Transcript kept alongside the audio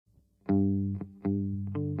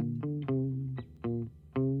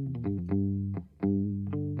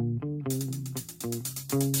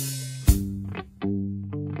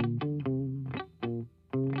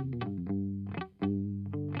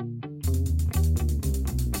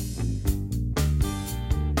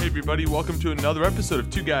everybody. Welcome to another episode of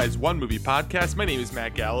Two Guys, One Movie Podcast. My name is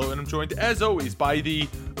Matt Gallo, and I'm joined, as always, by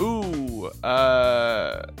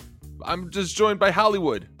I'm just joined by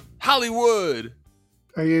Hollywood. Hollywood!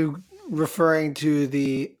 Are you referring to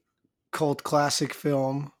the cult classic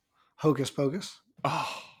film Hocus Pocus?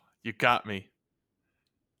 Oh, you got me.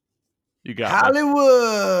 You got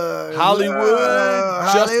Hollywood! me.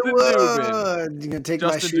 Hollywood! Justin Hollywood! Dubin. You gonna take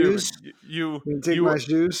Justin my shoes? Dubin. You gonna take my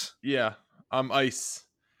shoes? Yeah, I'm ice.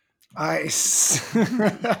 Ice. Hey,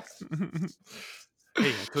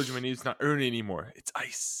 I told you my name's not Ernie anymore. It's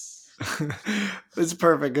Ice. It's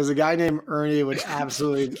perfect because a guy named Ernie would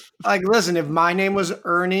absolutely listen, if my name was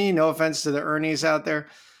Ernie, no offense to the Ernies out there,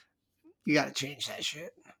 you got to change that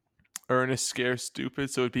shit. Ernest Scared Stupid,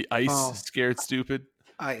 so it'd be Ice Scared Stupid.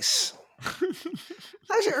 Ice.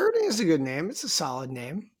 Actually, Ernie is a good name. It's a solid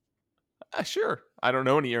name. Sure. I don't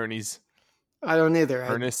know any Ernies. I don't either.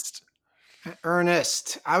 Ernest.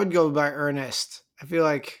 I would go by Ernest. I feel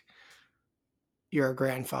like you're a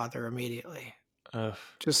grandfather immediately.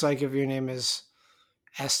 Just like if your name is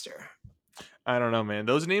Esther. I don't know, man.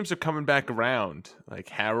 Those names are coming back around. Like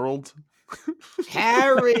Harold.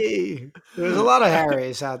 Harry. There's a lot of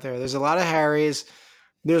Harrys out there. There's a lot of Harrys.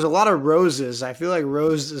 There's a lot of Roses. I feel like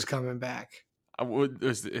Rose is coming back.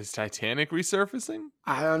 Is Titanic resurfacing?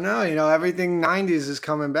 I don't know. Everything 90s is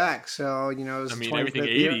coming back. So, everything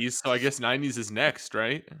 80s. So I guess 90s is next,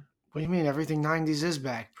 right? What do you mean? Everything 90s is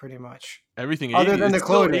back, pretty much. Everything 80s. Other than the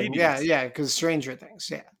clothing. Yeah, because Stranger Things.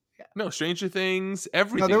 Yeah. No, Stranger Things,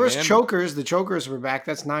 everything. No, there was Chokers. The Chokers were back.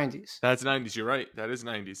 That's 90s. That's 90s. You're right. That is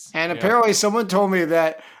 90s. And apparently someone told me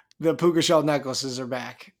that the puka shell necklaces are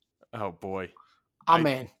back. Oh, boy.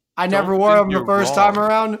 I never wore them the first time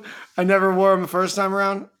around. I'm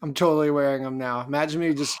totally wearing them now. Imagine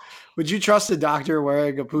me would you trust a doctor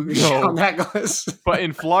wearing a puka shell necklace? But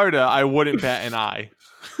in Florida, I wouldn't bat an eye.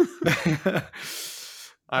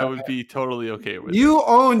 I would be totally okay with it. You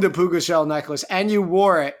owned a puka shell necklace and you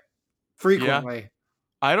wore it frequently. Yeah.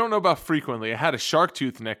 I don't know about frequently. I had a shark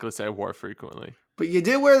tooth necklace I wore frequently. But you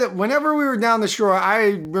did wear that whenever we were down the shore.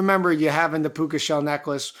 I remember you having the puka shell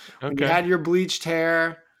necklace. When you had your bleached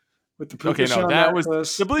hair with the puka shell necklace.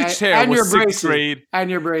 Was the bleached hair was 6th grade.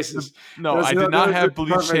 And your braces. No, I did not have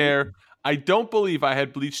bleached hair. I don't believe I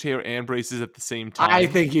had bleached hair and braces at the same time. I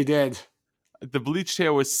think you did. The bleached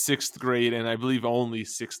hair was 6th grade, and I believe only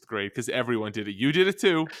 6th grade because everyone did it. You did it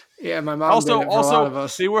too. Yeah, my mom did it for a lot of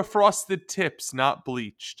us. They were frosted tips, not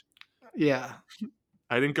bleached. Yeah.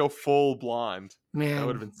 I didn't go full blonde. Man. That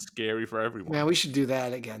would have been scary for everyone. Man, we should do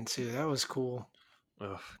that again too. That was cool.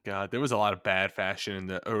 Oh, God. There was a lot of bad fashion in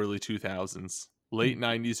the early 2000s. Late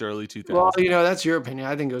 90s, early 2000s. Well, that's your opinion.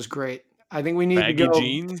 I think it was great. I think we need Baggy to go.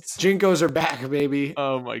 Jeans? Jinkos are back, baby.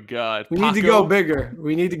 Oh, my God. We need to go bigger.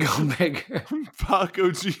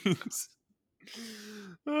 Paco jeans.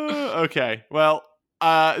 Okay. Well,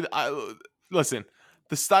 listen.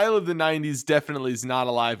 The style of the 90s definitely is not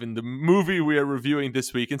alive in the movie we are reviewing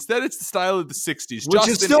this week. Instead, it's the style of the 60s. Which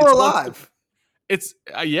is still alive.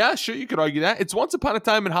 Yeah, sure, you could argue that. It's Once Upon a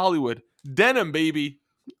Time in Hollywood. Denim, baby.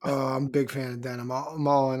 Oh, I'm a big fan of denim. I'm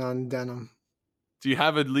all in on denim. Do you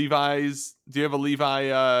have a Levi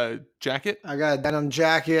jacket? I got a denim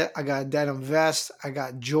jacket. I got a denim vest. I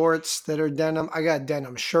got jorts that are denim. I got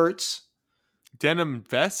denim shirts. Denim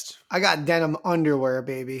vest? I got denim underwear,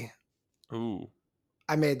 baby. Ooh.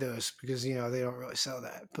 I made those because, they don't really sell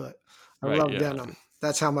that. But I love denim.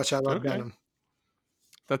 That's how much I love denim. Is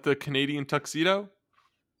that the Canadian tuxedo?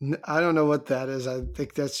 I don't know what that is. I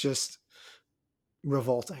think that's just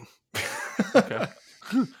revolting. Okay.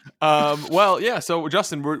 So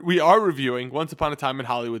Justin, we are reviewing Once Upon a Time in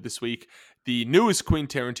Hollywood this week, the newest Quentin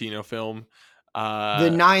Tarantino film. The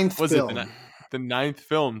ninth film. The ninth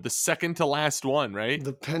film, the second to last one, right?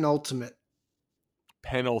 The penultimate.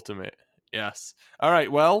 Yes. All right.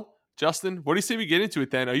 Well, Justin, what do you say we get into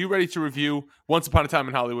it then? Are you ready to review Once Upon a Time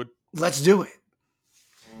in Hollywood? Let's do it.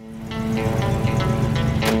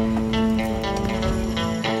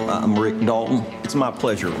 I'm Rick Dalton. It's my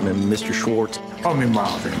pleasure, Mr. Schwartz. Call me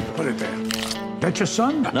Marvin. Put it there. That your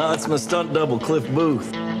son? No, it's my stunt double, Cliff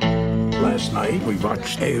Booth. Last night, we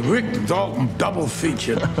watched a Rick Dalton double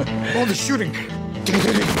feature. All the shooting.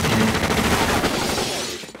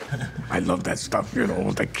 I love that stuff,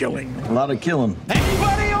 the killing. A lot of killing.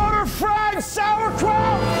 Anybody order fried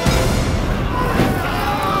sauerkraut?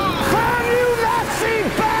 From you Nazi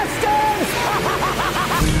bastards!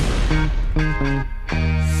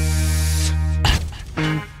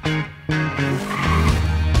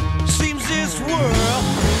 Seems this world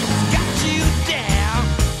got you down.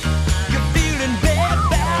 You're feeling bad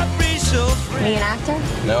vibrations. Me an actor?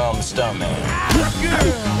 No, I'm a stuntman.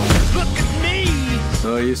 Look at me.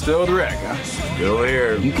 So you still with Rick, huh? Still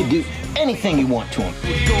here. You can do anything you want to him.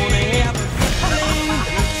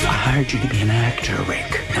 I hired you to be an actor,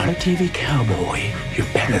 Rick, not a TV cowboy. You're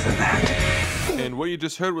better than that. And what you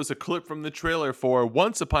just heard was a clip from the trailer for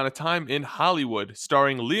Once Upon a Time in Hollywood,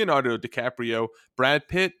 starring Leonardo DiCaprio, Brad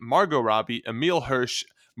Pitt, Margot Robbie, Emile Hirsch,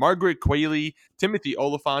 Margaret Qualley, Timothy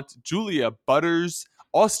Olyphant, Julia Butters,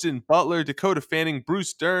 Austin Butler, Dakota Fanning,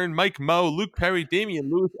 Bruce Dern, Mike Moe, Luke Perry,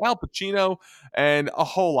 Damian Lewis, Al Pacino, and a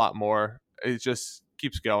whole lot more. It just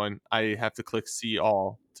keeps going. I have to click see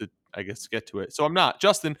all to, I guess, get to it. So I'm not.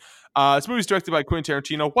 Justin, this movie's directed by Quentin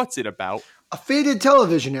Tarantino. What's it about? A faded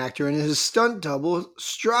television actor and his stunt double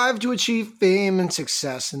strive to achieve fame and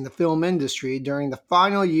success in the film industry during the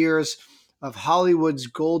final years of Hollywood's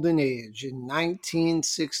golden age in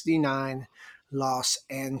 1969 Los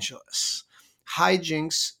Angeles.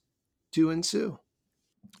 Hijinks do ensue.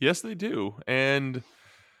 Yes, they do. And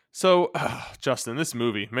so, Justin, this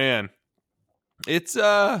movie, man, it's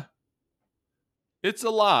a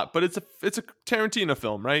lot, but it's a Tarantino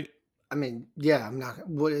film, right? I mean, yeah, I'm not.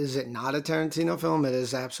 What is it? Not a Tarantino film? It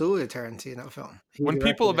is absolutely a Tarantino film. When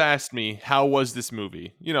people have asked me, how was this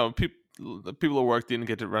movie? You know, people at work didn't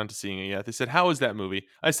get around to seeing it yet. They said, how is that movie?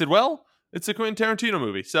 I said, well, it's a Quentin Tarantino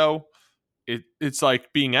movie. So it's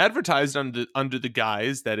like being advertised under the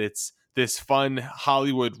guise that it's this fun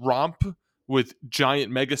Hollywood romp with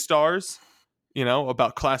giant megastars, you know,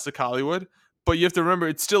 about classic Hollywood. But you have to remember,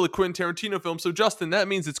 it's still a Quentin Tarantino film. So, Justin, that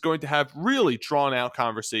means it's going to have really drawn-out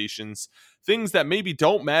conversations, things that maybe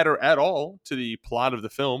don't matter at all to the plot of the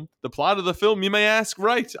film. The plot of the film, you may ask,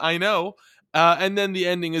 right, I know. And then the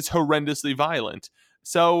ending is horrendously violent.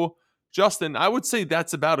 So, Justin, I would say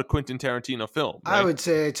that's about a Quentin Tarantino film, right? I would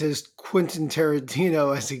say it's as Quentin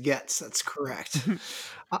Tarantino as it gets. That's correct.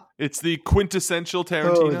 It's the quintessential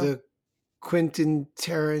Tarantino. Oh, the Quentin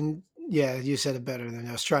Tarantino. Yeah, you said it better than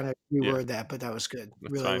I was trying to reword that, but that was good.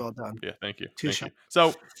 That's really fine. well done. Yeah, thank you. Touche. Thank you.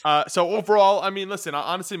 So overall, I mean, listen,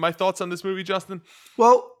 honestly, my thoughts on this movie, Justin.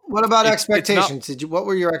 Well, what about expectations? What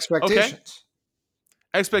were your expectations? Okay.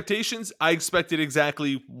 Expectations, I expected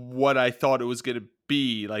exactly what I thought it was going to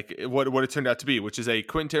be, like what it turned out to be, which is a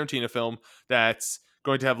Quentin Tarantino film that's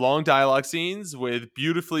going to have long dialogue scenes with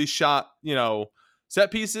beautifully shot, you know,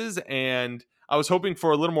 set pieces. And I was hoping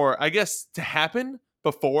for a little more, I guess, to happen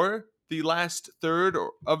before the last third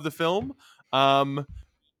of the film.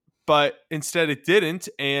 But instead it didn't.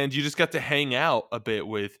 And you just got to hang out a bit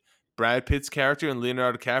with Brad Pitt's character and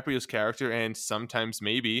Leonardo DiCaprio's character. And sometimes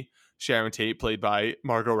maybe Sharon Tate, played by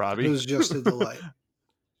Margot Robbie. It was just a delight.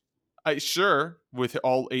 Sure, with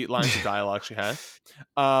all 8 lines of dialogue she had.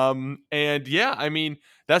 And yeah, I mean,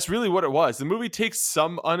 that's really what it was. The movie takes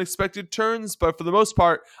some unexpected turns, but for the most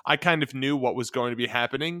part, I kind of knew what was going to be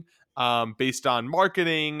happening based on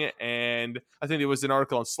marketing. And I think there was an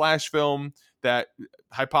article on Slash Film that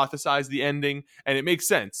hypothesized the ending, and it makes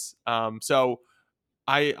sense. So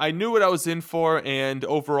I knew what I was in for, and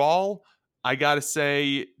overall, I gotta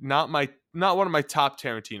say, not one of my top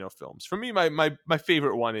Tarantino films. For me, my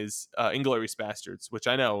favorite one is Inglourious Bastards, which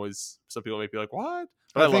I know is, some people might be like, what?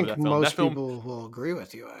 But I love that film. Most people will agree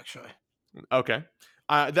with you, actually. Okay.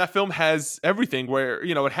 That film has everything where,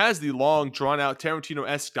 you know, it has the long, drawn-out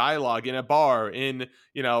Tarantino-esque dialogue in a bar, in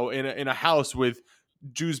a house with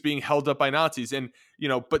Jews being held up by Nazis. And, you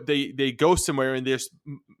know, but they go somewhere, and there's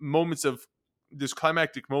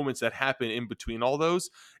climactic moments that happen in between all those.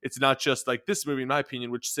 It's not just like this movie, in my opinion,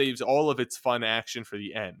 which saves all of its fun action for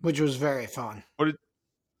the end. Which was very fun.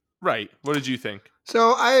 Right. What did you think?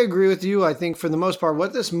 So I agree with you. I think for the most part,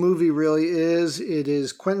 what this movie really is, it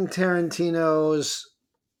is Quentin Tarantino's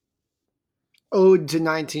ode to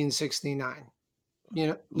 1969. You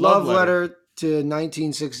know, love letter to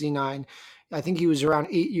 1969. I think he was around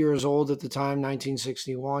 8 years old at the time,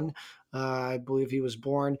 1961. I believe he was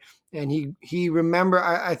born. And he remember.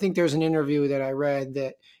 I think there's an interview that I read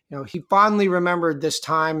that, you know, he fondly remembered this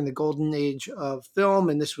time in the golden age of film,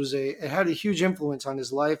 and it had a huge influence on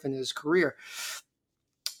his life and his career.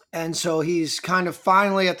 And so he's kind of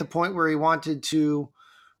finally at the point where he wanted to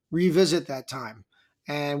revisit that time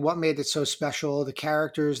and what made it so special, the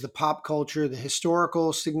characters, the pop culture, the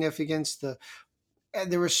historical significance.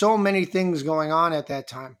 There were so many things going on at that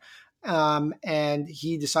time. And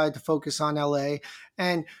he decided to focus on LA.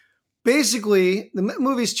 And basically, the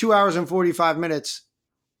movie's 2 hours and 45 minutes.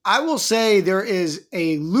 I will say there is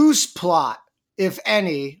a loose plot, if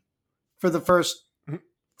any, for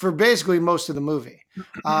basically most of the movie.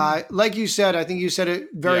 Like you said, I think you said it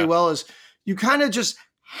very well, is you kind of just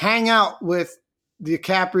hang out with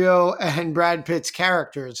DiCaprio and Brad Pitt's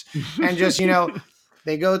characters. And just,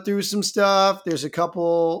 they go through some stuff. There's a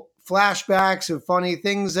couple flashbacks of funny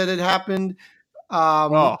things that had happened.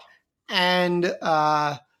 Oh, And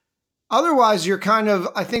otherwise, you're kind of,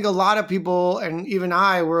 I think a lot of people, and even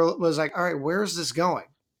I was like, all right, where is this going?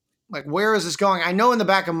 Like, where is this going? I know in the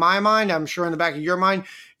back of my mind, I'm sure in the back of your mind,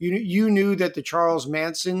 you knew that the Charles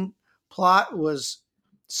Manson plot was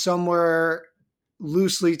somewhere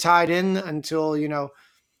loosely tied in until,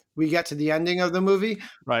 we get to the ending of the movie.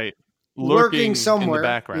 right. Lurking somewhere in the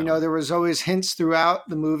background. there was always hints throughout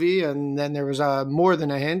the movie, and then there was more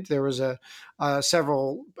than a hint. There was it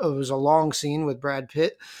was a long scene with Brad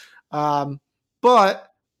Pitt. But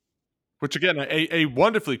Which again, a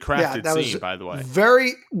wonderfully crafted scene, by the way.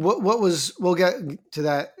 Very. We'll get to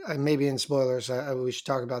that maybe in spoilers. We should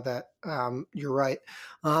talk about that. You're right.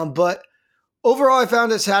 But overall, I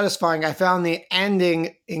found it satisfying. I found the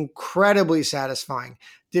ending incredibly satisfying.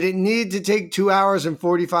 Did it need to take 2 hours and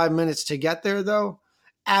 45 minutes to get there, though?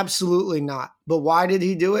 Absolutely not. But why did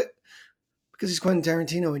he do it? Because he's Quentin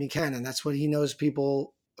Tarantino and he can, and that's what he knows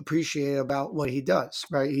people appreciate about what he does,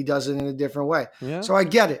 right? He does it in a different way. Yeah. So I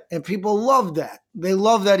get it. And people love that. They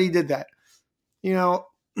love that he did that.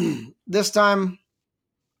 This time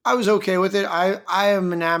I was okay with it. I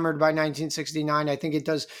am enamored by 1969. I think it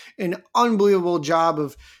does an unbelievable job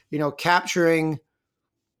of, capturing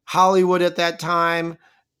Hollywood at that time,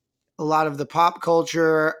 a lot of the pop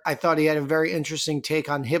culture. I thought he had a very interesting take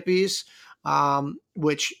on hippies,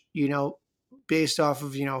 which, based off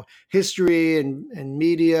of, history and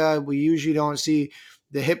media, we usually don't see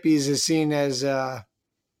the hippies as seen as a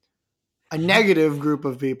negative group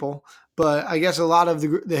of people. But I guess a lot of the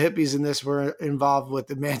hippies in this were involved with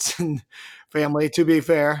the Manson family, to be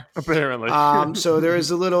fair. Apparently. So there is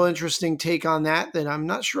a little interesting take on that I'm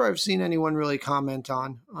not sure I've seen anyone really comment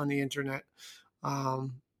on the internet.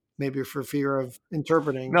 Maybe for fear of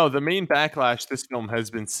interpreting. No, the main backlash this film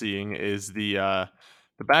has been seeing is the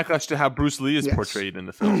backlash to how Bruce Lee is portrayed in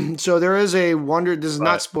the film. So there is this is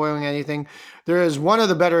not spoiling anything. There is one of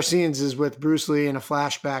the better scenes is with Bruce Lee in a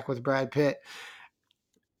flashback with Brad Pitt.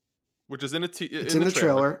 Which is in it's in the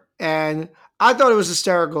trailer. And I thought it was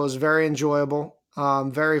hysterical. It was very enjoyable.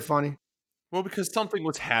 Very funny. Well, because something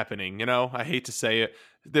was happening, I hate to say it.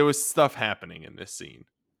 There was stuff happening in this scene.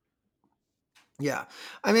 Yeah.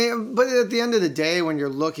 I mean, but at the end of the day, when you're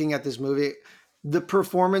looking at this movie, the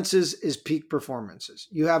performances is peak performances.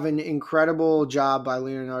 You have an incredible job by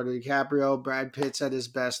Leonardo DiCaprio. Brad Pitt's at his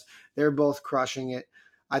best. They're both crushing it.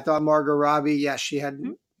 I thought Margot Robbie, yes, she had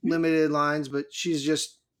limited lines, but she's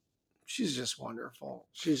just wonderful.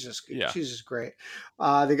 She's just great.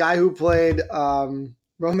 The guy who played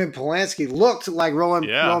Roman Polanski looked like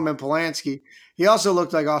Roman Polanski. He also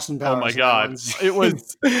looked like Austin Powers. Oh my God. It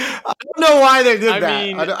was. I don't know why they did that.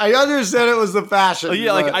 Mean, I understand it was the fashion.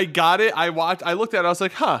 Yeah, but... I got it. I looked at it. I was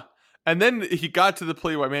like, huh. And then he got to the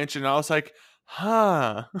Playboy Mansion. And I was like,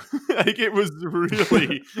 huh. It was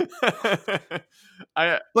really.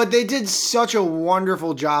 But they did such a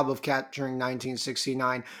wonderful job of capturing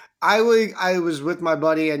 1969. I was with my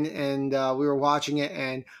buddy and we were watching it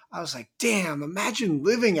and I was like, damn, imagine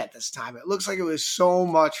living at this time. It looks like it was so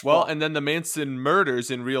much fun. Well, and then the Manson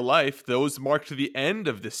murders in real life, those marked the end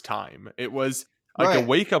of this time. It was like a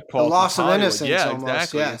wake-up call. The loss of innocence. Yeah, almost,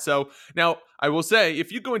 exactly. Yeah. So now I will say,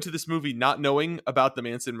 if you go into this movie not knowing about the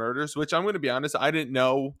Manson murders, which I'm going to be honest, I didn't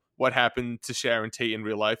know what happened to Sharon Tate in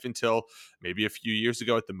real life until maybe a few years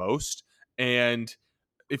ago at the most. And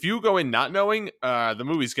if you go in not knowing, the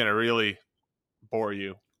movie's going to really bore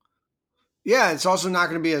you. Yeah, it's also not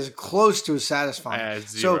going to be as close to as satisfying. As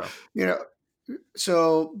zero.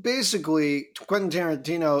 So basically, Quentin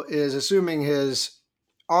Tarantino is assuming his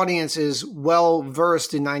audience is well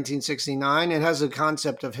versed in 1969 and has a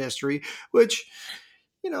concept of history, which,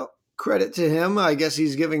 credit to him. I think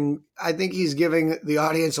he's giving the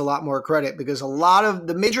audience a lot more credit because a lot of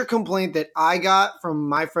the major complaint that I got from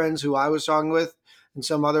my friends who I was talking with and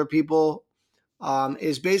some other people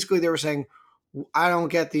is basically they were saying, I don't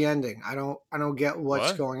get the ending. I don't get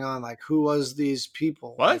what's going on. Like, who was these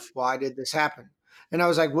people? What? Like, why did this happen? And I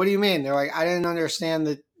was like, what do you mean? They're like, I didn't understand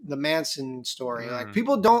the Manson story. Like,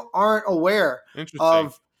 people aren't aware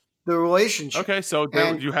of the relationship. Okay, so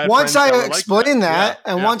you had once I explained that,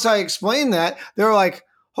 once I explained that, they were like,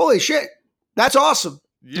 holy shit, that's awesome.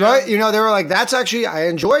 Yeah. Right? They were like, that's actually, I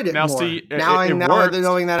enjoyed it now, more. See, now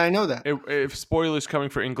knowing that I know that. If spoilers coming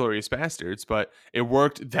for Inglourious Bastards, but it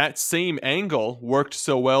worked. That same angle worked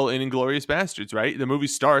so well in Inglourious Bastards, right? The movie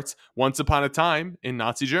starts once upon a time in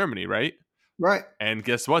Nazi Germany, right? Right. And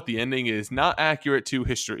guess what? The ending is not accurate to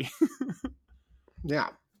history. Yeah.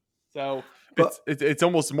 So But it's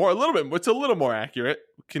almost more a little bit. It's a little more accurate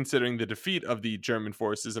considering the defeat of the German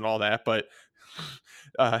forces and all that. But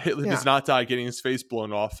Hitler Yeah. does not die getting his face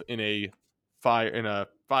blown off in a fire in a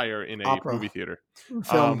Opera. movie theater.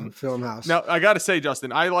 film house. Now I got to say,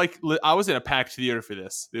 Justin, I was in a packed theater for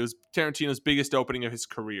this. It was Tarantino's biggest opening of his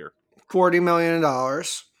career. $40 million.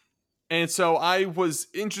 And so I was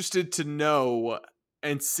interested to know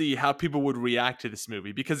and see how people would react to this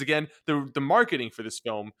movie. Because again, the marketing for this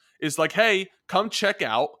film is like, hey, come check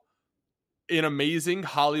out an amazing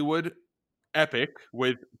Hollywood epic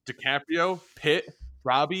with DiCaprio, Pitt,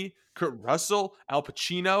 Robbie, Kurt Russell, Al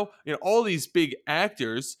Pacino, all these big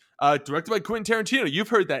actors, directed by Quentin Tarantino. You've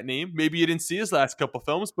heard that name. Maybe you didn't see his last couple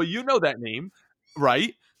films, but you know that name,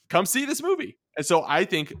 right? Come see this movie. And so I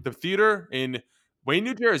think the theater in Wayne,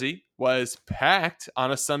 New Jersey was packed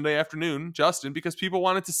on a Sunday afternoon, Justin, because people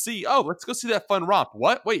wanted to see, let's go see that fun romp.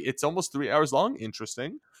 What? Wait, it's almost 3 hours long?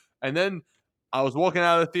 Interesting. And then I was walking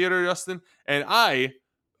out of the theater, Justin, and I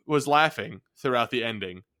was laughing throughout the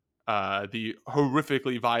ending, the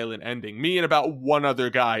horrifically violent ending. Me and about one other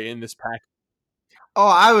guy in this pack. Oh,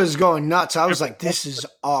 I was going nuts. I was like, this is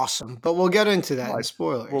awesome. But we'll get into that in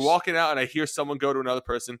spoilers. We're walking out and I hear someone go to another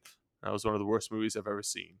person. That was one of the worst movies I've ever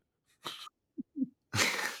seen.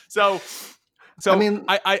 So I mean,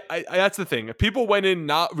 I that's the thing. People went in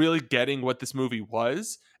not really getting what this movie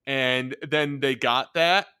was, and then they got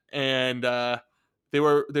that, and they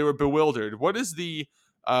were bewildered. What is the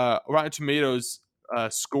Rotten Tomatoes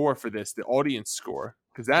score for this? The audience score,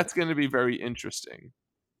 because that's going to be very interesting.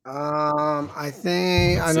 I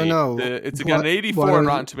think Let's I don't see. know. It's got an 84 on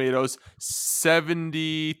Rotten Tomatoes,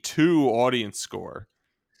 72 audience score.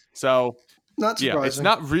 So. Not surprising. Yeah, it's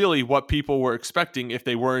not really what people were expecting if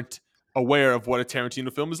they weren't aware of what a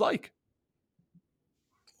Tarantino film is like.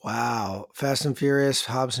 Wow. Fast and Furious,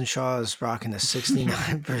 Hobbs and Shaw is rocking a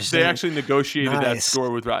 69%. They actually negotiated that Nice.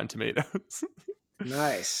 score with Rotten Tomatoes.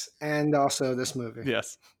 Nice. And also this movie.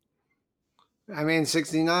 Yes. I mean,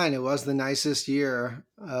 69, it was the nicest year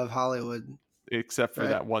of Hollywood. Except for Right.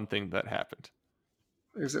 that one thing that happened.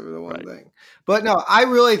 Except for the one Right. thing. But no, I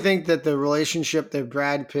really think that the relationship that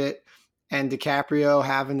Brad Pitt and DiCaprio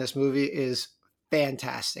have in this movie is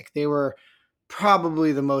fantastic. They were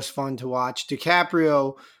probably the most fun to watch.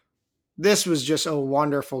 DiCaprio, this was just a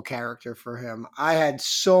wonderful character for him. I had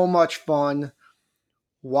so much fun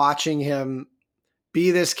watching him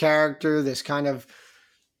be this character, this kind of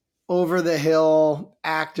over the hill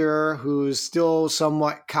actor who's still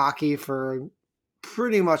somewhat cocky for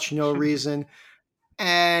pretty much no reason.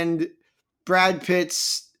 And Brad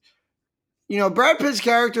Pitt's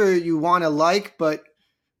character you want to like, but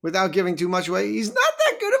without giving too much away, he's not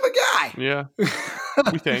that good of a guy. Yeah,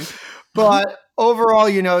 we think. But overall,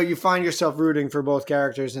 you find yourself rooting for both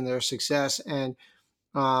characters and their success. And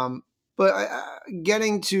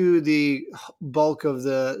getting to the bulk of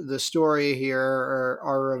the story here, or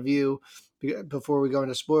our review before we go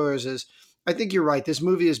into spoilers, is I think you're right. This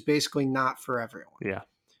movie is basically not for everyone. Yeah.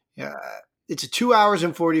 It's 2 hours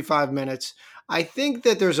and 45 minutes. I think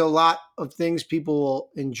that there's a lot of things people will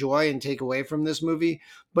enjoy and take away from this movie.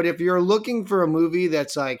 But if you're looking for a movie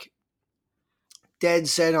that's like dead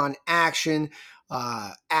set on action,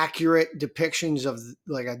 accurate depictions of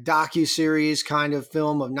like a docuseries kind of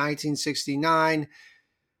film of 1969,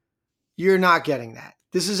 you're not getting that.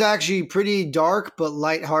 This is actually pretty dark, but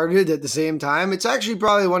lighthearted at the same time. It's actually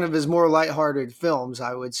probably one of his more lighthearted films,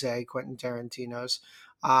 I would say, Quentin Tarantino's.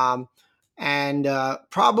 And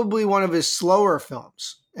probably one of his slower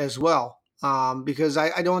films as well, because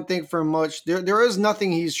I don't think for much there is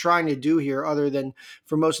nothing he's trying to do here other than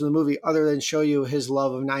for most of the movie other than show you his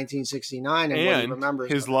love of 1969 and what he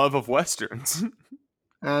remembers his love of westerns.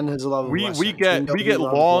 And his love of westerns. We get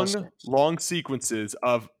long sequences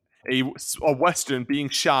of a western being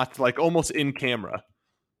shot like almost in camera.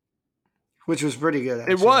 Which was pretty good,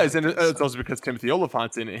 actually. It was, and it's also because Timothy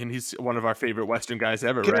Olyphant's in it, and he's one of our favorite Western guys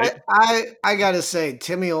ever, right? I gotta say,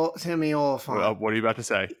 Timmy Olyphant. What are you about to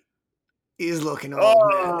say? He's looking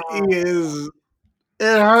old, man. He is.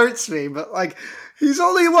 It hurts me, but like, he's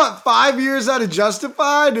only 5 years out of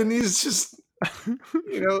Justified, and he's just,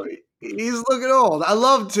 he's looking old. I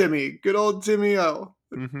love Timmy, good old Timmy O,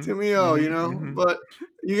 Timmy O, but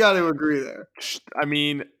you got to agree there. I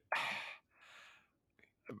mean,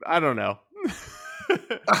 I don't know.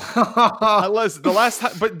 Unless the last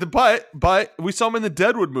time, but we saw him in the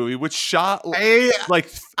Deadwood movie, which shot I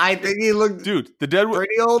think he looked, dude, the Deadwood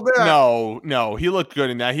pretty old there. No, he looked good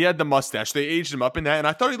in that. He had the mustache. They aged him up in that, and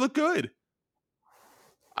I thought he looked good.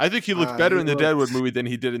 I think he looked better in the Deadwood movie than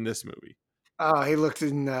he did in this movie. Oh, he looked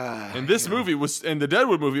in. And this movie was, and the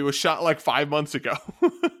Deadwood movie was shot like 5 months ago.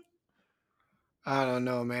 I don't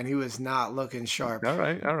know, man. He was not looking sharp. All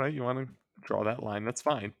right. You want to draw that line? That's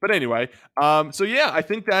fine. But anyway, so yeah, I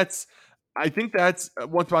think that's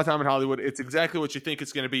Once Upon a Time in Hollywood. It's exactly what you think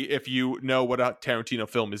it's going to be if you know what a Tarantino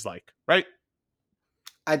film is like, right?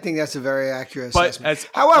 I think that's a very accurate But assessment.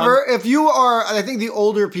 However, if you are, I think the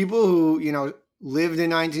older people who, lived in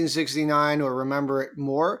 1969 or remember it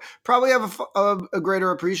more, probably have a greater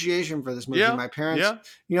appreciation for this movie. Yeah, My parents,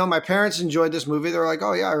 yeah. my parents enjoyed this movie. They're like,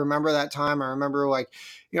 oh yeah, I remember that time. I remember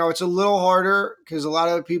it's a little harder because a lot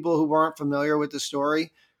of people who weren't familiar with the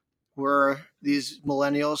story were these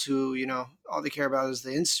millennials who, all they care about is the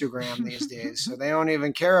Instagram these days. So they don't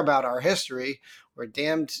even care about our history. We're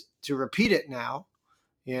damned to repeat it now,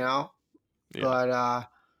 Yeah. But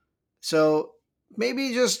so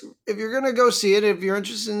maybe just if you're going to go see it, if you're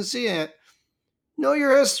interested in seeing it, know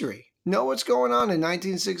your history. Know what's going on in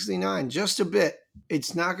 1969 just a bit.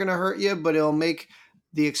 It's not going to hurt you, but it'll make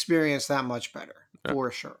the experience that much better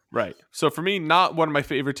for sure. Right. So for me, not one of my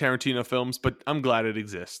favorite Tarantino films, but I'm glad it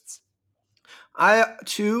exists. I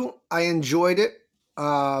enjoyed it.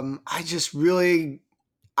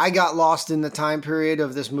 I got lost in the time period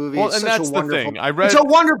of this movie. Well, it's and such that's a wonderful, the thing. it's a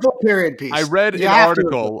wonderful period piece. I read an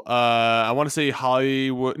article. I want to say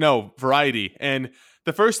Variety, and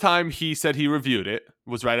the first time he said he reviewed it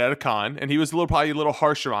was right out of Cannes, and he was probably a little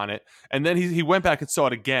harsher on it. And then he went back and saw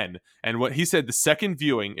it again, and what he said, the second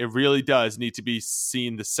viewing, it really does need to be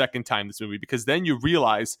seen the second time this movie, because then you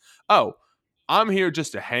realize, oh, I'm here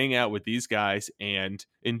just to hang out with these guys and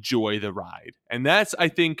enjoy the ride, and that's, I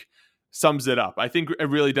think, sums it up. I think it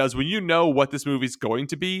really does. When you know what this movie's going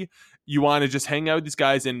to be, you want to just hang out with these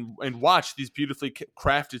guys and watch these beautifully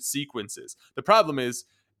crafted sequences. The problem is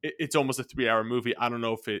it's almost a 3-hour movie. I don't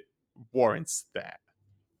know if it warrants that.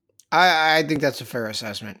 I think that's a fair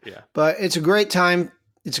assessment. Yeah. But it's a great time.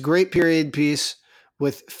 It's a great period piece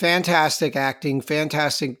with fantastic acting,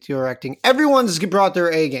 fantastic directing. Everyone's brought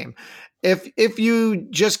their A game. If you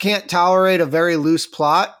just can't tolerate a very loose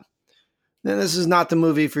plot, then this is not the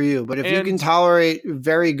movie for you. But if you can tolerate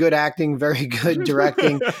very good acting, very good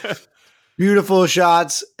directing, beautiful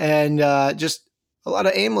shots, and just a lot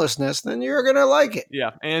of aimlessness, then you're going to like it.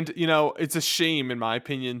 Yeah. And, it's a shame, in my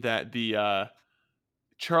opinion, that the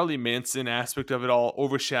Charlie Manson aspect of it all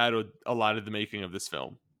overshadowed a lot of the making of this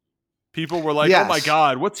film. People were like, yes. Oh my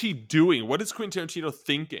God, what's he doing? What is Quentin Tarantino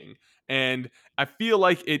thinking? And I feel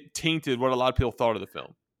like it tainted what a lot of people thought of the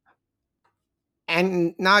film.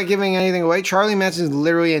 And not giving anything away, Charlie Manson's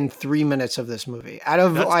literally in 3 minutes of this movie.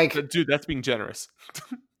 Dude, that's being generous.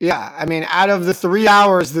 Yeah, I mean, out of the 3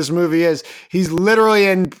 hours this movie is, he's literally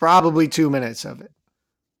in probably 2 minutes of it,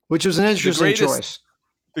 which was an interesting choice.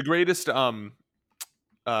 The greatest,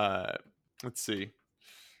 let's see,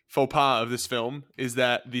 faux pas of this film is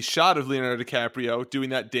that the shot of Leonardo DiCaprio doing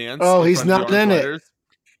that dance. Oh, he's not in it.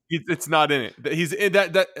 It's not in it. He's in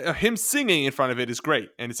that him singing in front of it is great,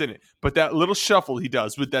 and it's in it. But that little shuffle he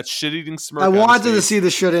does with that shit-eating smirk. I wanted to see the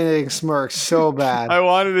shit-eating smirk so bad. I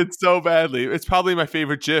wanted it so badly. It's probably my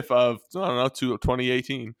favorite GIF of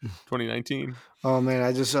 2018, 2019. Oh man,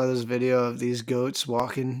 I just saw this video of these goats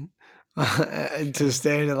walking to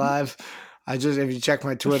Staying Alive. If you check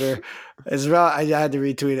my Twitter, I had to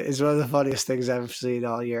retweet it. It's one of the funniest things I've seen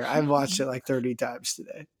all year. I've watched it like 30 times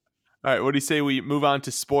today. All right, what do you say we move on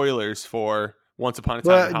to spoilers for Once Upon a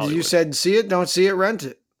Time in Hollywood? You said see it, don't see it, rent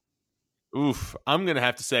it. Oof, I'm going to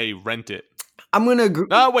have to say rent it. I'm going to agree.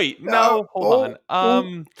 No, wait, no, hold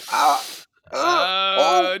on.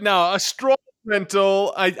 No, a strong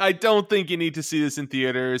rental. I don't think you need to see this in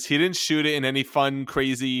theaters. He didn't shoot it in any fun,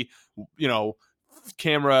 crazy,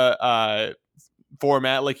 camera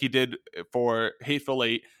format like he did for Hateful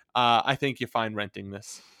Eight. I think you're fine renting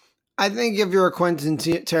this. I think if you're a Quentin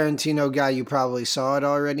Tarantino guy, you probably saw it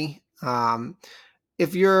already.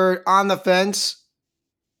 If you're on the fence,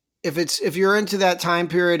 if you're into that time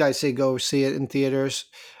period, I say go see it in theaters.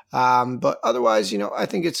 But otherwise, I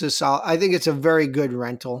think it's a very good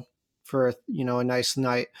rental for a nice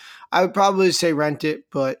night. I would probably say rent it,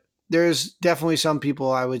 but there's definitely some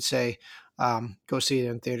people I would say go see it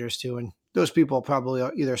in theaters too, and those people probably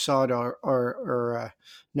either saw it or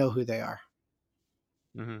know who they are.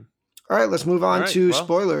 Mm-hmm. All right, let's move on to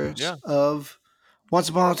spoilers of Once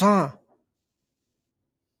Upon a Time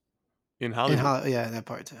in Hollywood. Yeah, that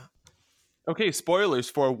part too. Okay, spoilers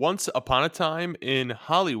for Once Upon a Time in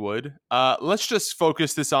Hollywood. Let's just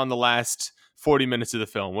focus this on the last 40 minutes of the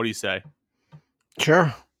film. What do you say?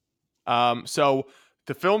 Sure. So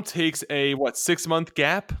the film takes a 6-month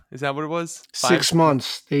gap? Is that what it was? 6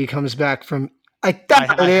 months. He comes back from.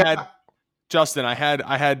 Justin, I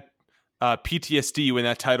had PTSD when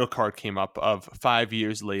that title card came up of 5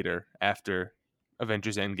 years later after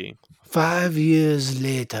Avengers Endgame. 5 years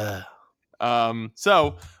later.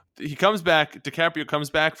 So he comes back. DiCaprio comes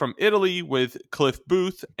back from Italy with Cliff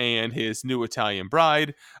Booth and his new Italian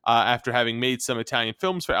bride after having made some Italian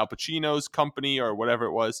films for Al Pacino's company or whatever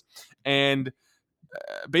it was. And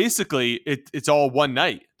basically, it's all one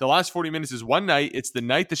night. The last 40 minutes is one night. It's the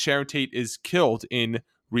night that Sharon Tate is killed in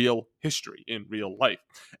real history, in real life.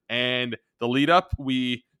 And the lead up,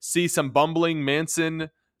 we see some bumbling Manson,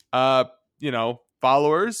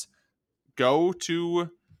 followers go to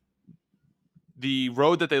the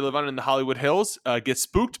road that they live on in the Hollywood Hills, get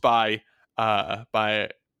spooked by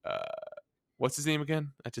what's his name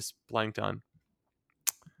again? I just blanked on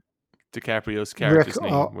DiCaprio's character's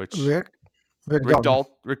name, which Rick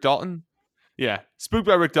Dalton. Yeah, spooked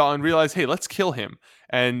by Rick Dalton. Realized, hey, let's kill him,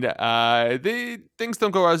 and things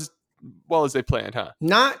don't go as well as they planned, huh?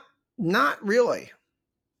 Not really.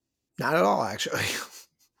 Not at all, actually.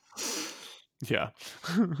 Yeah.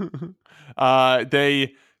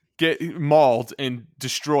 They get mauled and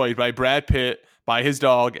destroyed by Brad Pitt, by his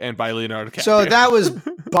dog, and by Leonardo DiCaprio. So that was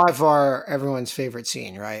by far everyone's favorite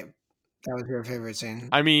scene, right? That was your favorite scene.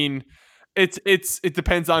 I mean, it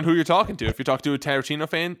depends on who you're talking to. If you're talking to a Tarantino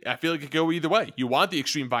fan, I feel like it could go either way. You want the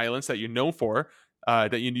extreme violence that you're known for,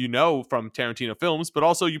 that you know from Tarantino films, but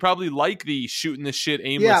also you probably like the shooting the shit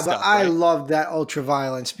aimless stuff. Yeah, but I love that ultra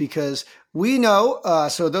violence because we know,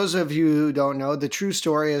 so those of you who don't know, the true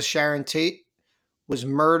story is Sharon Tate was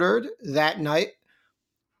murdered that night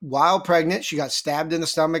while pregnant. She got stabbed in the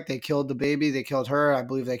stomach. They killed the baby. They killed her. I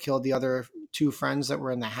believe they killed the other two friends that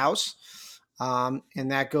were in the house. And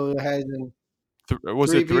that goes ahead and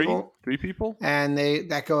three people? And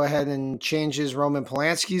that go ahead and changes Roman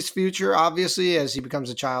Polanski's future, obviously, as he becomes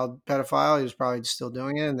a child pedophile. He was probably still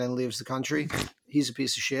doing it and then leaves the country. He's a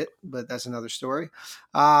piece of shit, but that's another story.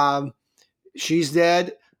 She's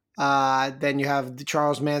dead. Then you have the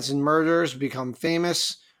Charles Manson murders become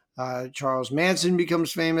famous. Charles Manson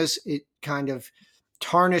becomes famous. It kind of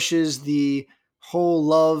tarnishes the whole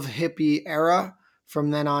love hippie era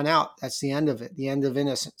from then on out. That's the end of it, the end of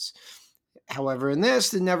innocence. However, in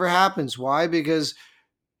this, it never happens. Why? Because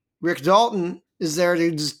Rick Dalton is there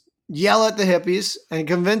to just yell at the hippies and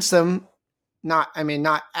convince them, not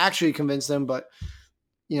actually convince them, but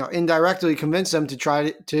indirectly convince them to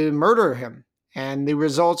try to murder him. And the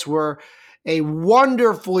results were a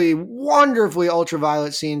wonderfully, wonderfully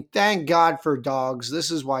ultraviolet scene. Thank God for dogs. This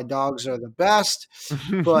is why dogs are the best.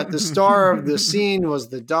 But the star of the scene was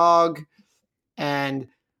the dog. And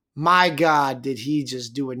my God, did he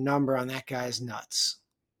just do a number on that guy's nuts.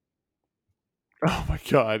 Oh my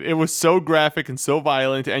God. It was so graphic and so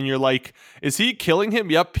violent. And you're like, is he killing him?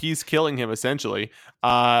 Yep, he's killing him, essentially.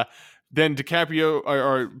 Then DiCaprio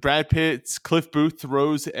or Brad Pitt's Cliff Booth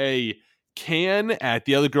throws a can at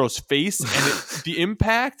the other girl's face. And the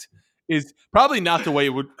impact is probably not the way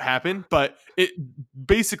it would happen, but it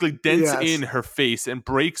basically dents in her face and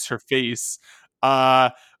breaks her face.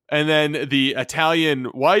 And then the Italian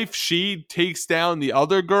wife, she takes down the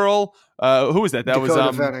other girl. Who was that? That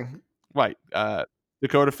Dakota Fanning. Right.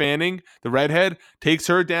 Dakota Fanning, the redhead, takes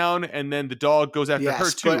her down, and then the dog goes after her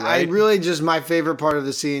too. But right? I really just, my favorite part of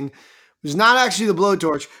the scene was not actually the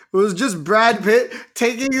blowtorch. It was just Brad Pitt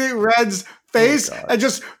taking Red's face and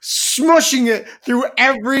just smushing it through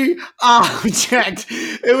every object.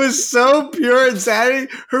 It was so pure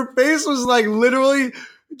insanity. Her face was like literally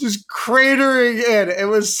just cratering in. It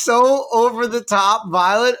was so over the top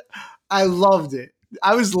violent. I loved it.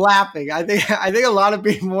 I was laughing. I think a lot of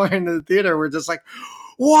people more in the theater were just like,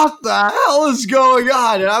 what the hell is going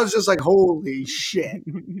on? And I was just like, holy shit.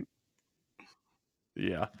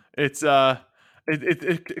 Yeah. It's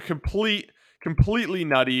completely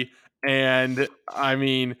nutty. And I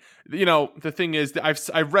mean, the thing is,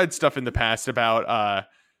 I've read stuff in the past about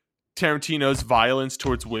Tarantino's violence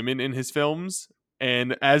towards women in his films.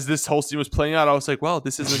 And as this whole scene was playing out, I was like, well,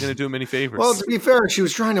 this isn't going to do him any favors. Well, to be fair, she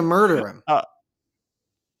was trying to murder him.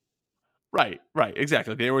 Right,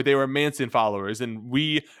 exactly. They were Manson followers, and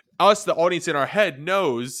us, the audience in our head,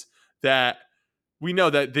 knows that we know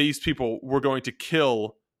that these people were going to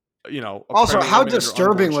kill. Also, how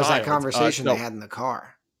disturbing was that conversation they had in the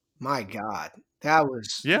car? My God, that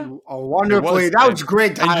was a wonderfully. That was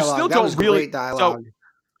great dialogue. That was great dialogue.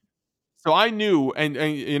 So I knew, and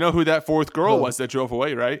you know who that fourth girl was that drove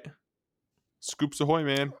away, right? Scoops Ahoy,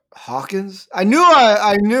 man. Hawkins. I knew.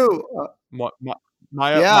 I knew.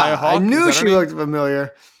 Maya Hawke, I knew she looked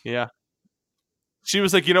familiar. Yeah. She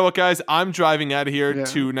was like, you know what, guys? I'm driving out of here to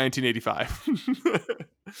 1985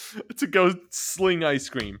 to go sling ice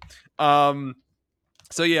cream. So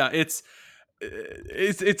yeah, it's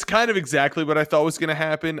it's kind of exactly what I thought was going to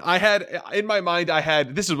happen. I had in my mind,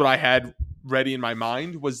 this is what I had ready in my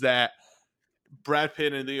mind, was that Brad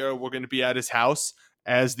Pitt and Leo were going to be at his house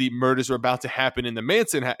as the murders were about to happen in the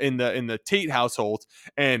Manson in the Tate household,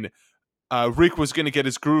 and Rick was going to get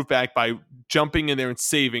his groove back by jumping in there and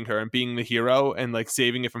saving her and being the hero and like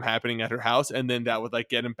saving it from happening at her house, and then that would like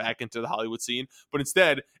get him back into the Hollywood scene. But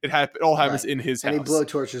instead, it all happens in his house. And he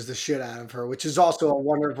blowtorches the shit out of her, which is also a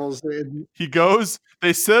wonderful scene. He goes.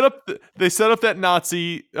 They set up that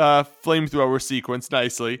Nazi flamethrower sequence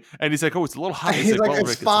nicely, and he's like, "Oh, it's a little hot." He's like, "Well, "It's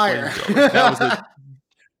Rick, a fire." flamethrower." That was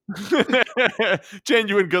a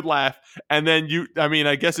genuine good laugh. And then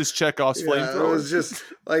I guess it's Chekhov's flamethrower. It was just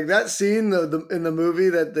like that scene in the movie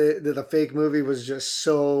that the fake movie was just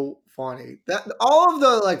so funny. That all of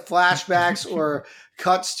the like flashbacks or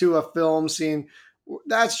cuts to a film scene,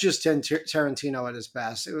 that's just Tarantino at his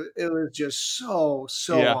best. It was just so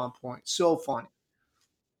on point, so funny.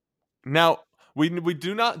 Now we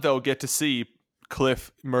do not though get to see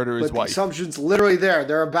Cliff murder his wife. The assumption's literally there.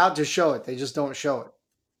 They're about to show it. They just don't show it.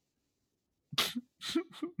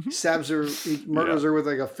 He stabs her, he murders her with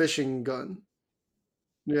like a fishing gun.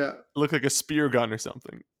 Yeah. Look like a spear gun or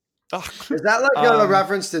something. Is that like a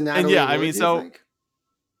reference to Natalie? And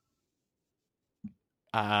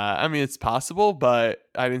Wood, it's possible, but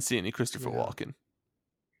I didn't see any Christopher Walken.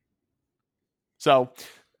 So,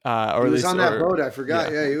 or he was on that boat. I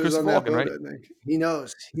forgot. Yeah, he was on that boat. Right? I think he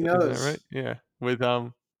knows. He knows. Is that right? Yeah. With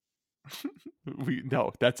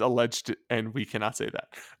that's alleged, and we cannot say that.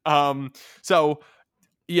 So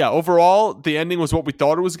yeah, overall, the ending was what we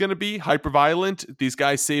thought it was going to be. Hyper violent. These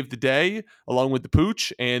guys saved the day, along with the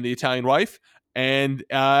pooch and the Italian wife, and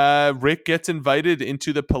Rick gets invited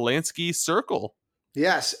into the Polanski circle.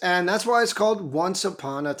 Yes, and that's why it's called Once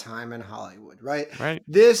Upon a Time in Hollywood, right? Right.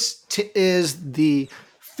 This is the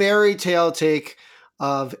fairy tale take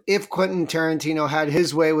of if Quentin Tarantino had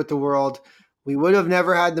his way with the world, we would have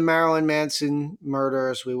never had the Marilyn Manson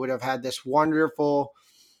murders. We would have had this wonderful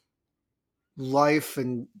life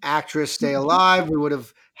and actress stay alive. We would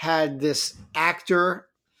have had this actor,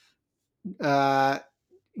 revive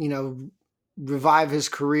his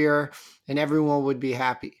career, and everyone would be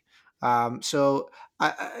happy. So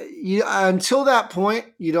until that point,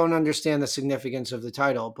 you don't understand the significance of the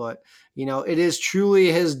title, but it is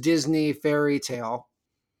truly his Disney fairy tale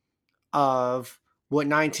of what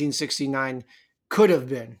 1969 could have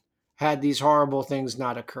been had these horrible things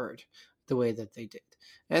not occurred the way that they did.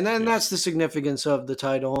 And then that's the significance of the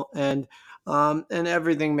title, and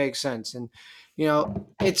everything makes sense. And,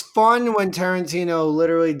 it's fun when Tarantino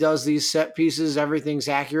literally does these set pieces, everything's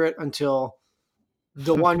accurate until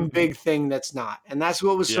the one big thing that's not. And that's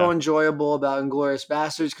what was so enjoyable about Inglourious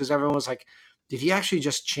Basterds, because everyone was like, did he actually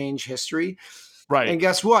just change history? Right. And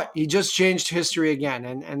guess what? He just changed history again.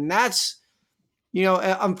 And that's,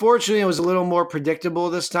 unfortunately, it was a little more predictable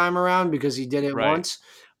this time around because he did it once.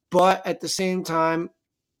 But at the same time,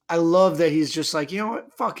 I love that he's just like,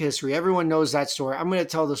 what? Fuck history. Everyone knows that story. I'm going to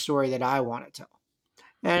tell the story that I want to tell.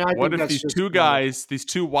 And I what think if that's these two guys, these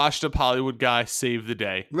two washed up Hollywood guys, save the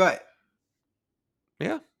day? Right.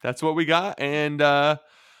 Yeah, that's what we got. And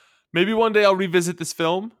maybe one day I'll revisit this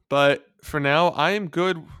film. But for now, I am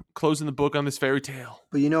good closing the book on this fairy tale.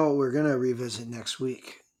 But you know what we're going to revisit next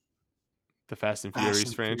week? The Fast and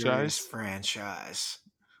Furious franchise.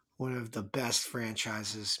 One of the best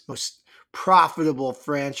franchises, most profitable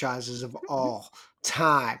franchises of all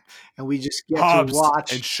time. And we just get Hobbs to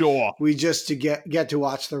watch and Shaw. We just get to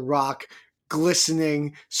watch The Rock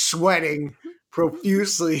glistening, sweating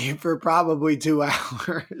profusely for probably 2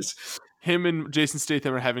 hours. Him and Jason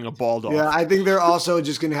Statham are having a ball off. Yeah, I think they're also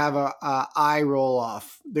just going to have a eye roll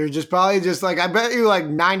off. They're just probably just like, I bet you like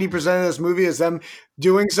 90% of this movie is them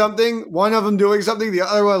doing something, one of them doing something, the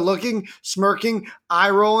other one looking, smirking,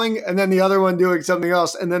 eye rolling, and then the other one doing something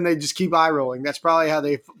else, and then they just keep eye rolling. That's probably how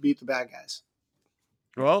they beat the bad guys.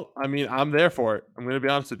 Well, I mean, I'm there for it. I'm going to be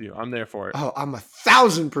honest with you. I'm there for it. Oh, I'm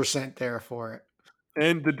 1,000% there for it.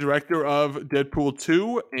 And the director of Deadpool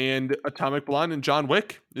 2 and Atomic Blonde and John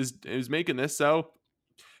Wick is making this, so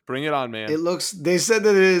bring it on, man. They said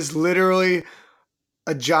that it is literally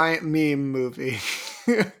a giant meme movie.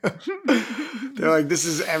 They're like, this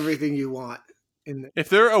is everything you want. If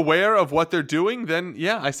they're aware of what they're doing, then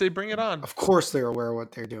yeah, I say bring it on. Of course they're aware of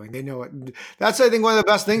what they're doing. They know it. That's, I think, one of the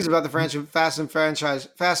best things about the Fast and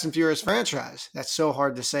Furious franchise. That's so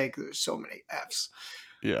hard to say because there's so many Fs.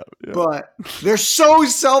 Yeah. But they're so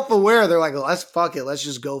self-aware. They're like, let's fuck it. Let's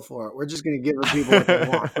just go for it. We're just going to give the people what they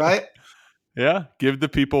want, right? Yeah, give the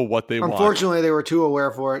people what they want. Unfortunately, they were too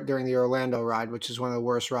aware for it during the Orlando ride, which is one of the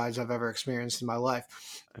worst rides I've ever experienced in my life,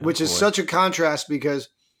 which is boy. such a contrast because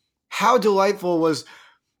how delightful was.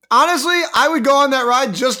 Honestly, I would go on that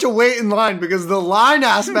ride just to wait in line because the line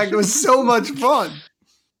aspect was so much fun.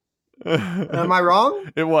 Am I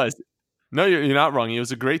wrong? It was. No, you're not wrong. It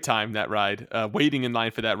was a great time, that ride. Waiting in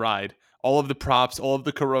line for that ride. All of the props, all of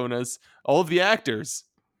the Coronas, all of the actors.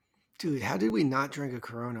 Dude, how did we not drink a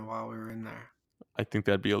Corona while we were in there? I think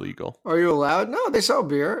that'd be illegal. Are you allowed? No, they sell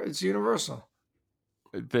beer. It's universal.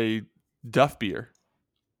 They duff beer.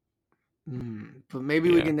 But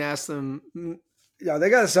maybe we can ask them. Yeah, they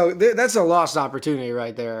got to sell. That's a lost opportunity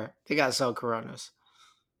right there. They got to sell Coronas.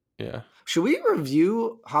 Yeah. Should we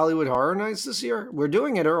review Hollywood Horror Nights this year? We're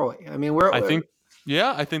doing it early. I mean, I think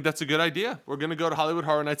that's a good idea. We're going to go to Hollywood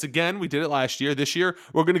Horror Nights again. We did it last year. This year,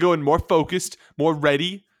 we're going to go in more focused, more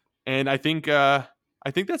ready. And I think that's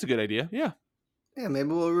a good idea. Yeah. Yeah, maybe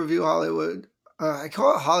we'll review Hollywood. I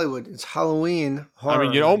call it Hollywood. It's Halloween horror. I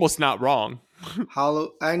mean, you're almost not wrong.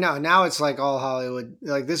 I know. Now it's like all Hollywood.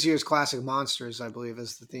 Like this year's Classic Monsters, I believe,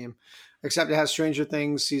 is the theme. Except it has Stranger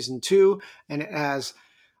Things Season 2, and it has...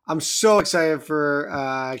 I'm so excited for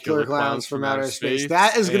Killer Clowns from Outer Space.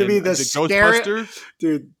 That is going to be the scary...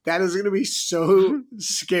 Dude, that is going to be so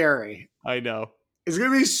scary. I know. It's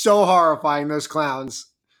going to be so horrifying, those clowns.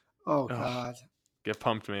 Oh, God. Get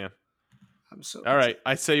pumped, man. I'm so All right.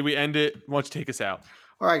 I say we end it. Why don't you take us out?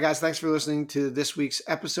 All right, guys. Thanks for listening to this week's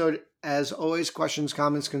episode. As always, questions,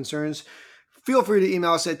 comments, concerns, feel free to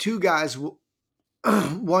email us at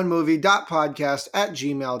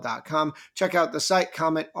 2guys1movie.podcast@gmail.com. Check out the site,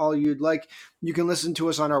 comment all you'd like. You can listen to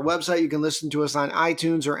us on our website. You can listen to us on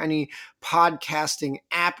iTunes or any podcasting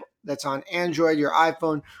app that's on Android, your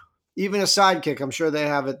iPhone, even a Sidekick. I'm sure they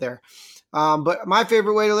have it there. But my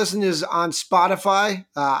favorite way to listen is on Spotify.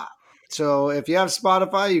 So if you have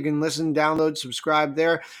Spotify, you can listen, download, subscribe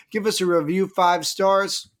there. Give us a review, 5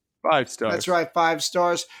 stars. 5 stars. That's right, 5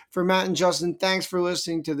 stars. For Matt and Justin, thanks for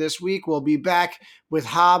listening to this week. We'll be back with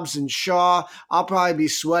Hobbs and Shaw. I'll probably be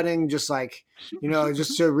sweating just like,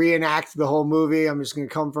 just to reenact the whole movie. I'm just going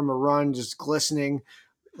to come from a run, just glistening.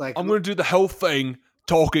 Like I'm going to do the whole thing,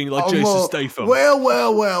 talking like Jason Statham. Well,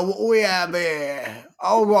 what do we have here?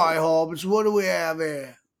 All right, Hobbs, what do we have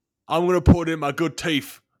here? I'm going to put in my good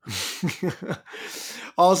teeth.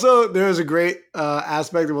 Also, there's a great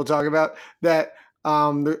aspect that we'll talk about that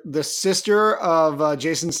the sister of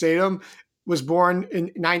Jason Statham was born in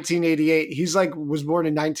 1988. He's was born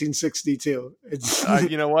in 1962. It's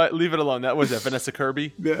you know what? Leave it alone. That was Vanessa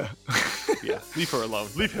Kirby. Yeah. Yeah. Leave her alone.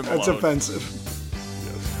 Leave him That's alone. That's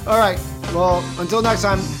offensive. All right. Well, until next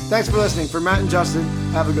time, thanks for listening. For Matt and Justin,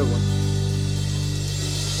 have a good one.